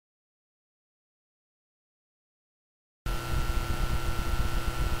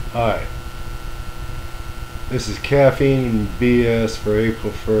Hi, this is Caffeine and BS for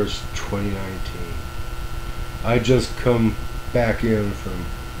April 1st, 2019. I just come back in from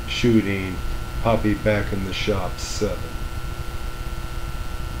shooting Poppy Back in the Shop 7.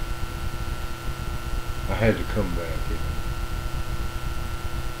 I had to come back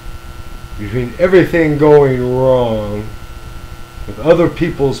in. Between everything going wrong with other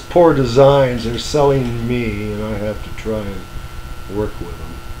people's poor designs, they're selling me and I have to try and work with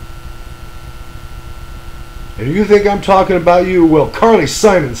them. And you think I'm talking about you? Well, Carly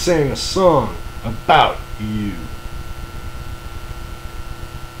Simon sang a song about you.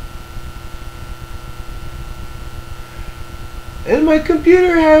 And my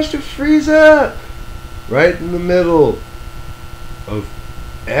computer has to freeze up right in the middle of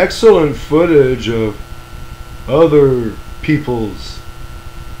excellent footage of other people's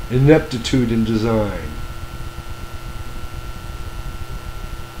ineptitude in design.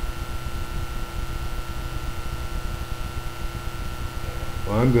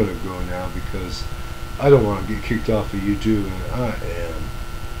 Well, I'm going to go now because I don't want to get kicked off of YouTube, and I am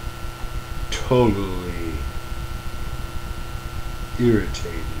totally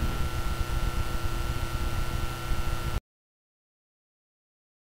irritated.